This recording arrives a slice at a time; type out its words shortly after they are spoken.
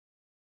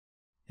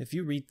If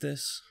you read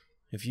this,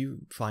 if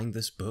you find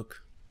this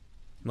book,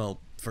 well,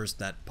 first,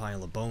 that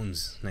pile of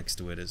bones next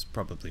to it is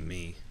probably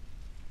me.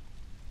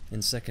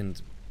 And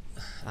second,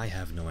 I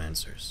have no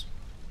answers.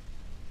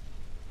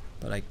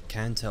 But I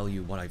can tell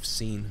you what I've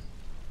seen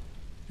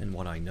and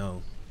what I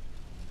know.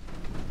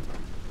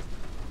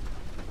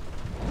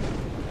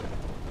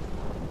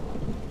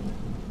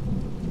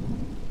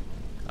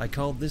 I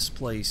call this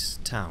place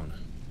Town.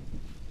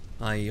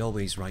 I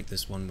always write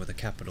this one with a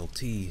capital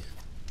T,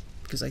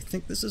 because I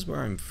think this is where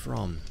I'm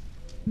from.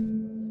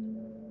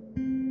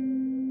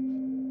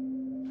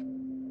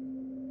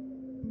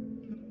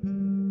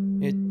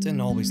 It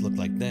didn't always look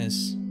like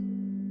this.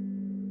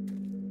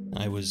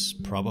 I was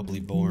probably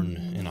born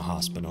in a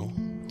hospital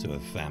to a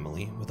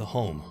family with a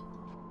home.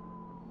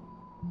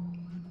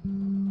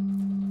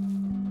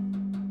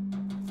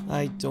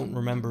 I don't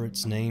remember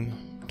its name,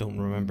 don't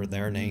remember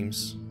their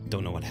names,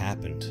 don't know what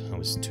happened, I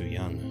was too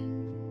young.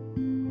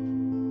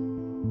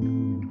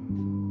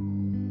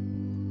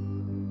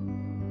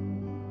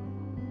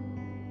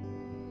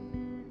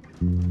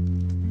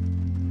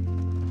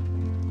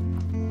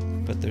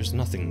 But there's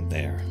nothing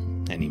there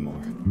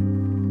anymore.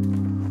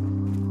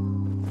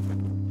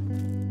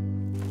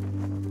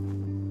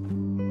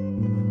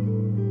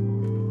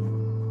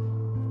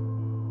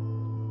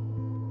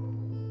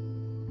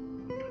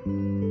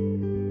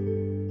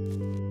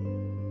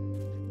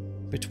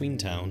 Between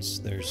towns,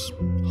 there's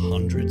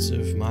hundreds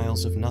of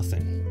miles of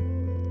nothing,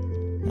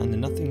 and the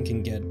nothing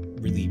can get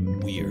really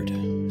weird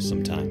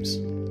sometimes.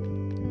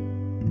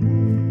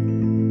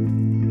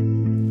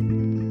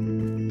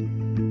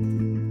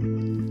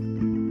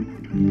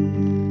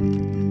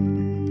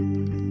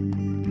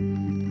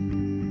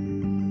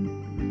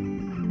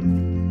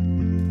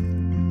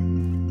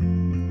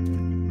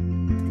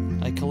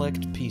 I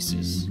collect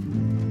pieces.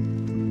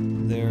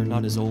 They're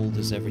not as old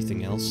as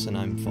everything else, and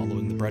I'm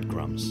following the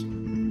breadcrumbs.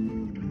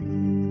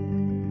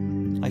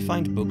 I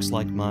find books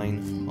like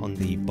mine on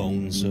the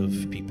bones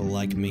of people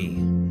like me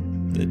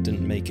that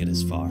didn't make it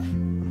as far.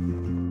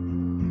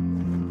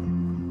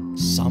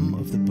 Some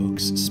of the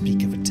books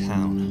speak of a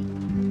town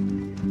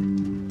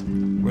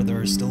where there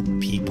are still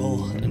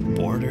people and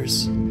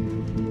borders,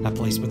 a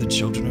place where the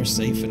children are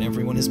safe and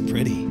everyone is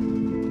pretty.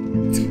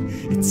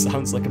 It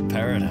sounds like a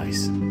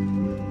paradise.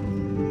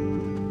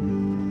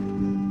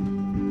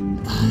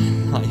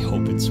 I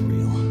hope it's real.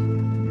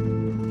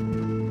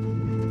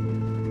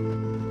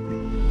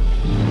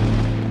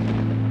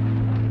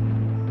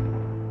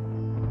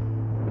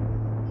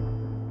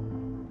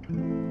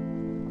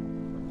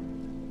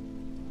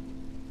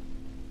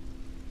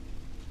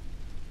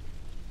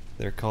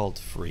 They're called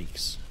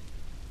freaks.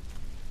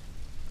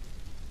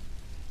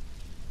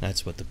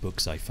 That's what the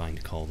books I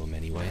find call them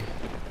anyway.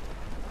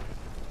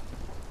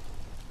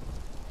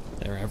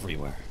 They're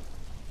everywhere.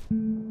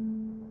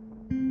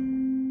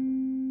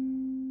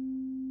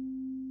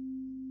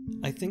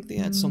 I think they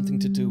had something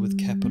to do with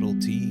capital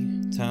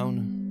T,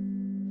 town.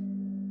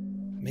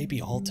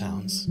 Maybe all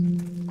towns.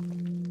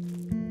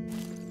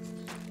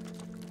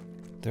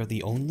 They're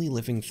the only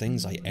living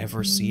things I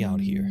ever see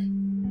out here.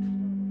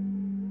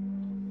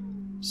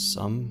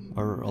 Some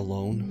are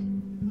alone.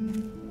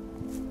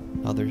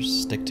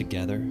 Others stick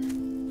together,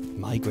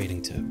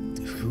 migrating to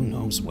who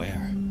knows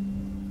where.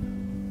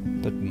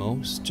 But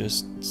most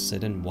just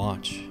sit and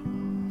watch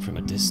from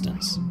a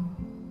distance.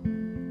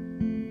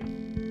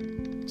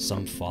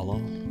 Some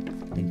follow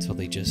until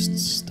they just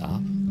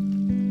stop.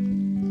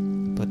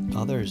 But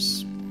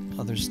others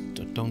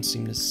don't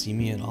seem to see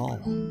me at all.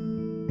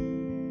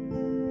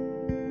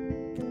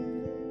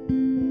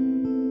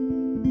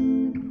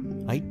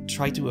 I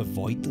try to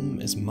avoid them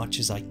as much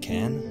as I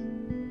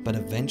can, but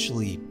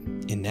eventually,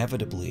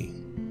 inevitably,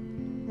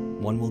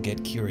 one will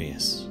get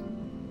curious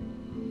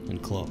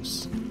and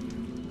close.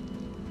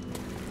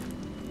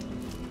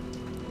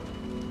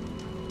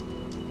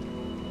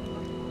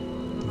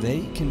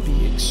 They can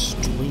be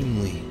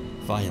extremely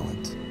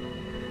violent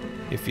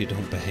if you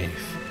don't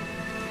behave.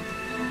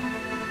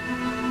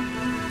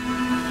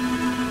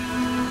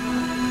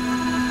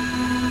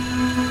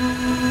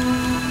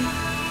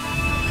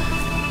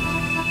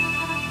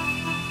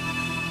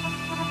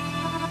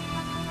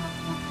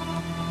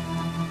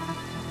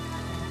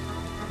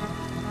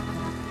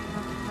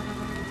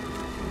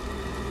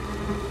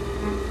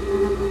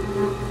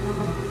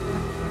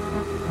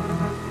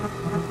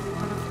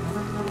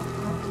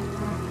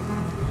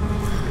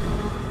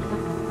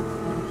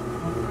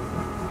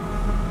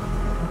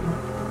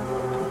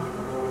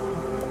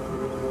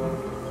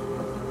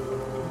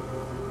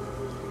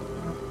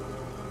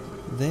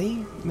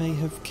 They may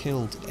have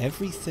killed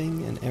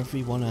everything and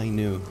everyone I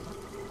knew,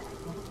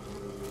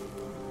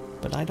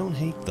 but I don't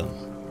hate them.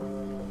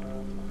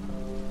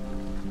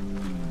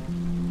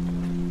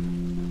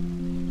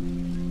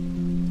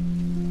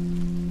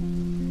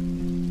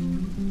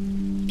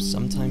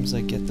 Sometimes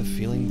I get the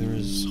feeling they're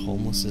as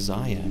homeless as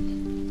I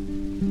am.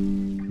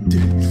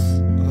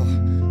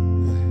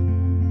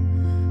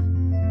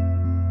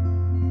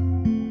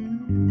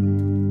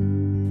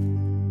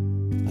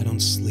 I don't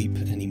sleep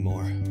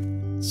anymore.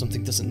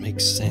 Something doesn't make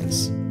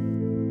sense.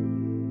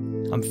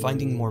 I'm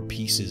finding more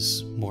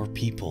pieces, more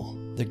people.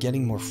 They're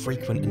getting more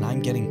frequent and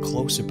I'm getting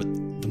closer, but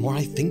the more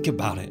I think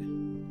about it,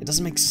 it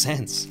doesn't make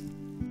sense.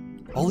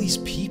 All these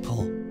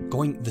people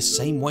going the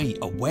same way,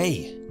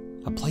 away.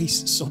 A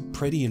place so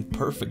pretty and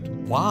perfect.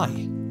 Why?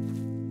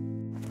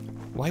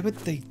 Why would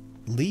they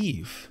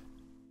leave?